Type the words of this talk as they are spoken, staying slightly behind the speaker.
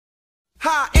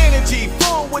High energy,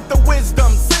 full with the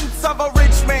wisdom, sense of a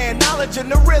rich man, knowledge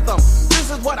and the rhythm.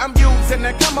 This is what I'm using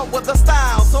to come up with a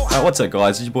style. So what's up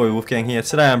guys, it's your boy Wolfgang here.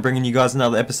 Today I'm bringing you guys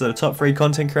another episode of Top 3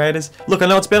 Content Creators. Look, I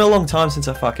know it's been a long time since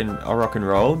I rock and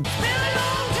rolled.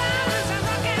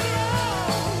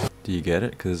 Do you get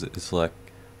it? Because it's like,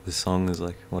 the song is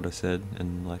like what I said,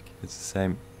 and like it's the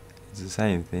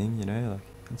same thing, you know, like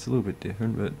it's a little bit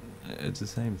different, but it's the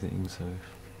same thing, so.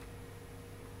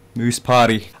 Moose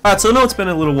party. Alright, so I know it's been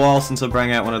a little while since I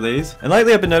bring out one of these, and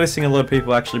lately I've been noticing a lot of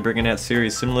people actually bringing out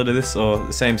series similar to this, or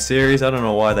the same series. I don't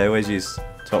know why they always use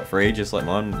top 3 just like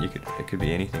mine. It could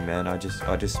be anything, man. I just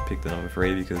picked the number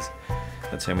 3 because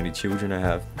that's how many children I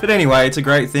have. But anyway, it's a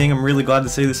great thing. I'm really glad to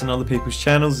see this on other people's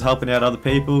channels, helping out other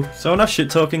people. So enough shit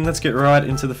talking, let's get right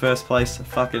into the first place.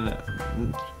 Fucking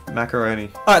macaroni.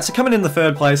 Alright, so coming in the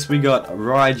third place, we got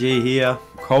Whyskee here.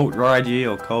 Colt Whyskee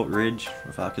or Colt Ridge,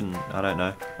 fucking, I don't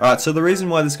know. Alright, so the reason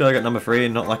why this guy got number 3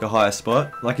 and not like a higher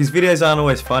spot, like his videos aren't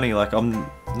always funny. Like, I'm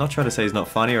not trying to say he's not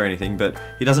funny or anything, but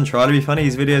he doesn't try to be funny.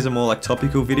 His videos are more like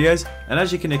topical videos, and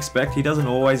as you can expect, he doesn't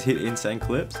always hit insane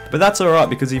clips. But that's alright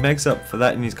because he makes up for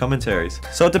that in his commentaries.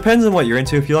 So it depends on what you're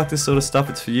into. If you like this sort of stuff,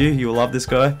 it's for you. You will love this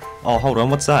guy. Oh, hold on,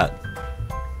 what's that?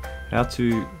 How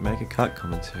to make a cut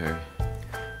commentary.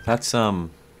 That's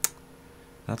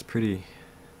pretty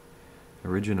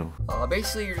original.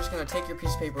 Basically, you're just gonna take your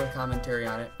piece of paper with commentary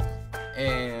on it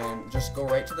and just go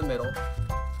right to the middle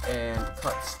and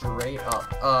cut straight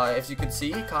up. If you can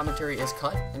see, commentary is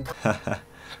cut and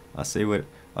I see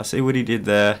what he did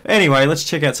there. Anyway, let's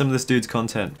check out some of this dude's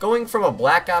content. Going from a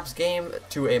Black Ops game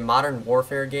to a Modern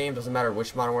Warfare game, doesn't matter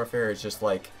which Modern Warfare, it's just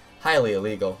like highly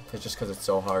illegal, just because it's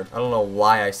so hard. I don't know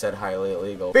why I said highly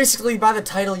illegal. Basically, by the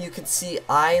title, you can see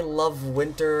I love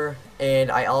winter,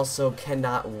 and I also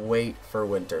cannot wait for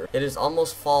winter. It is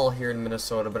almost fall here in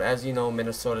Minnesota, but as you know,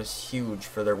 Minnesota's huge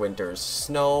for their winters.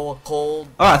 Snow, cold.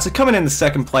 Alright, so coming in the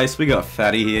second place, we got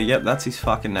Fatty here. Yep, that's his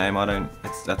fucking name.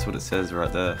 That's what it says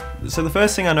right there. So the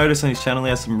first thing I noticed on his channel, he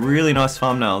has some really nice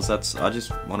thumbnails. I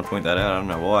just want to point that out. I don't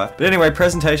know why. But anyway,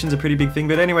 presentation's a pretty big thing.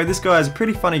 But anyway, this guy is a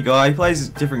pretty funny guy. He plays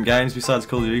different games besides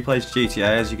Call of Duty. He plays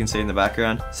GTA, as you can see in the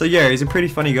background. So yeah, he's a pretty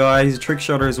funny guy. He's a trick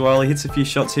shotter as well. He hits a few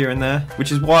shots here and there,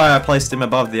 which is why I placed him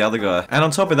above the other guy. And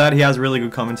on top of that, he has really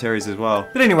good commentaries as well.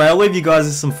 But anyway, I'll leave you guys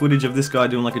with some footage of this guy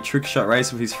doing like a trick shot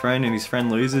race with his friend, and his friend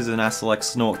loses and has to like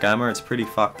snort gamma. It's pretty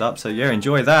fucked up. So yeah,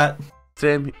 enjoy that.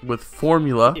 Sam with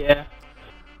Formula. Yeah.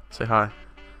 Say hi.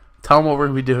 Tell them what we're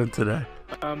gonna be doing today.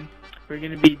 We're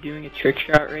gonna be doing a trick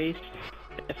shot race.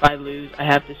 If I lose, I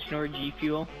have to snort G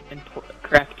Fuel and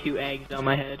crack 2 eggs on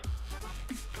my head.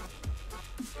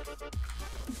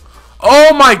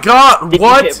 Oh my god,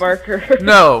 what? Hit marker.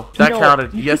 No, that No.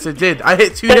 counted. Yes, it did. I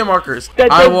hit 2 hit markers.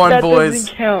 I won, that boys.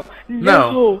 Doesn't count.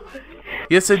 No.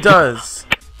 Yes, it does.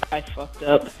 I fucked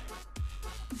up.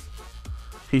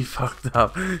 He fucked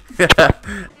up. I'm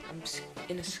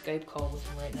in a Skype call with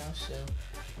him right now, so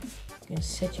I'm gonna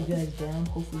set you guys down.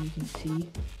 Hopefully you can see.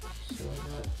 So I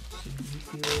got some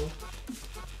refuel.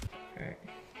 Alright.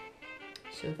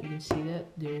 So if you can see that,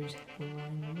 there's the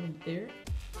line right there.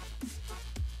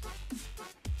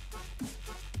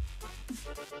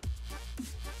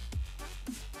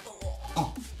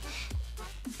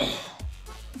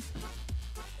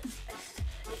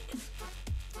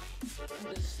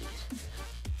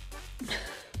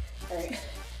 Alright,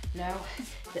 now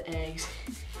the eggs.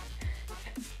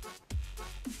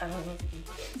 I don't know if you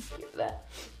can hear that,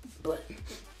 but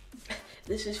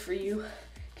this is for you,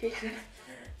 Casey.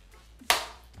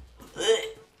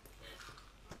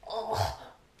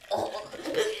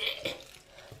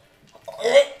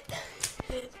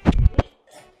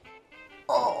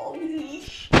 Holy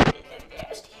shit,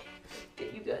 nasty.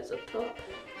 Get you guys up top.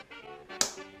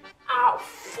 Ow,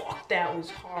 fuck, that was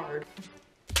hard.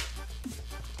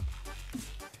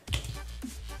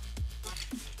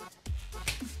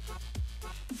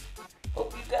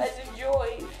 Hope you guys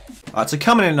enjoyed. Alright, so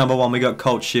coming in at number 1, we got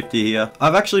Colt Shifty here.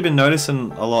 I've actually been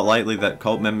noticing a lot lately that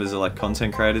Colt members are like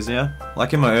content creators now.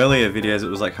 Like in my earlier videos it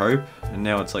was like Hope, and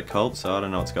now it's like Colt, so I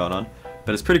don't know what's going on.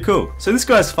 But it's pretty cool. So this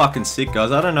guy's fucking sick,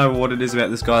 guys. I don't know what it is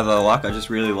about this guy that I like. I just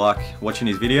really like watching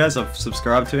his videos. I've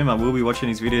subscribed to him. I will be watching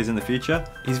his videos in the future.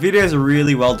 His videos are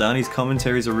really well done. His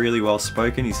commentaries are really well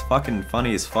spoken. He's fucking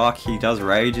funny as fuck. He does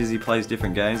rages. He plays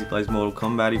different games. He plays Mortal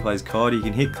Kombat. He plays COD. He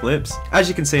can hit clips. As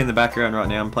you can see in the background right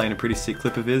now, I'm playing a pretty sick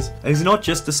clip of his. He's not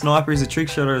just a sniper. He's a trick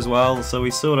shotter as well. So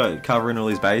he's sort of covering all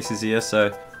his bases here.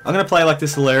 So I'm gonna play like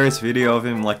this hilarious video of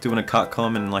him like doing a cut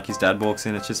com and like his dad walks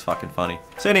in. It's just fucking funny.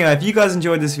 So anyway, if you guys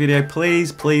enjoyed this video,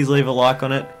 please leave a like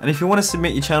on it. And if you want to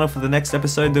submit your channel for the next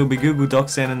episode, there'll be Google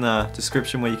Docs down in the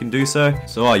description where you can do so.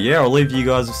 So yeah, I'll leave you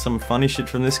guys with some funny shit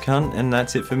from this cunt, and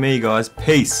that's it for me, guys.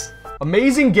 Peace.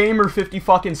 Amazing Gamer 50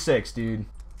 fucking 6, dude.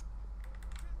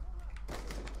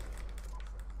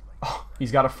 Oh,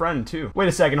 he's got a friend too. Wait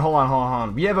a second, hold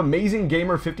on. We have Amazing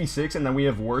Gamer 56 and then we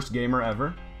have Worst Gamer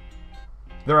Ever.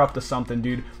 They're up to something,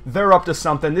 dude. They're up to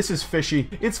something. This is fishy.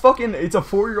 It's a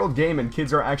 4-year-old game and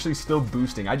kids are actually still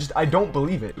boosting. I don't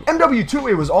believe it.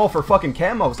 MW2, it was all for fucking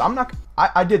camos.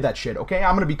 I did that shit, okay?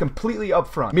 I'm gonna be completely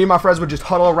upfront. Me and my friends would just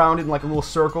huddle around in like a little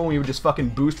circle and we would just fucking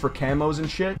boost for camos and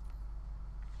shit.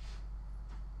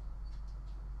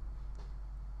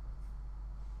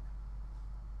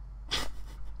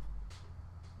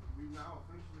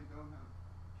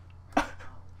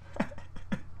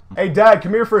 Hey, Dad,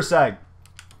 come here for a sec.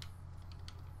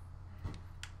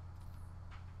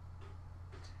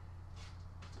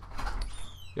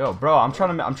 Yo, bro, I'm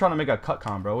trying to make a cut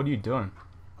com, bro. What are you doing?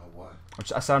 A what?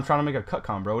 I said I'm trying to make a cut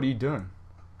com, bro. What are you doing?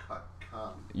 Cut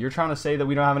com. You're trying to say that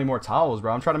we don't have any more towels,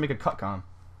 bro. I'm trying to make a cut com.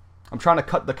 I'm trying to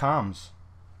cut the comms.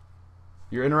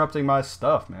 You're interrupting my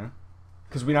stuff, man.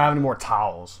 Because we don't have any more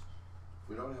towels.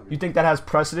 We don't have. You think that has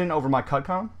precedent over my cut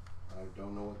com? I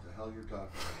don't know what the hell you're talking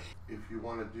about. If you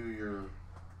want to do your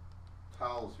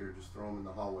towels here, just throw them in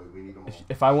the hallway. We need them all.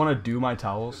 If I want to do my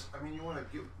towels. I mean, you want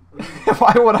to give.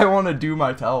 Why would I want to do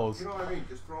my towels? You know what I mean?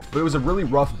 Just throw them. But it was a really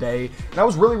rough day, and I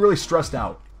was really stressed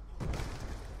out.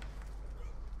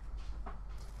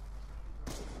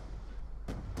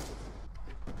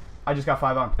 I just got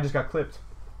 5 on. I just got clipped.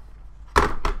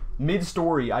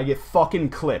 Mid-story, I get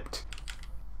fucking clipped.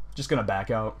 Just gonna back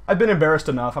out. I've been embarrassed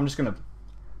enough. I'm just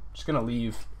gonna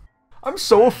leave. I'm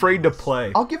so afraid to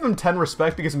play. I'll give him 10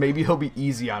 respect because maybe he'll be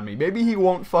easy on me. Maybe he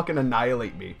won't fucking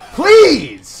annihilate me.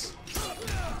 Please!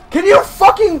 Can you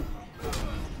fucking...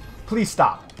 Please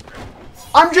stop.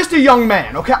 I'm just a young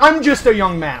man, okay? I'm just a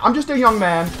young man. I'm just a young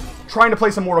man trying to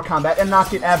play some Mortal Kombat and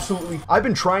not get absolutely... I've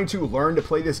been trying to learn to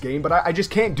play this game, but I just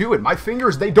can't do it. My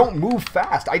fingers, they don't move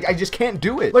fast. I just can't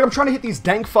do it. Like, I'm trying to hit these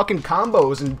dank fucking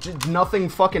combos and just nothing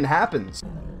fucking happens.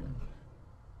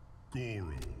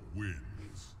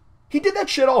 He did that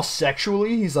shit all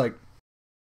sexually. He's like,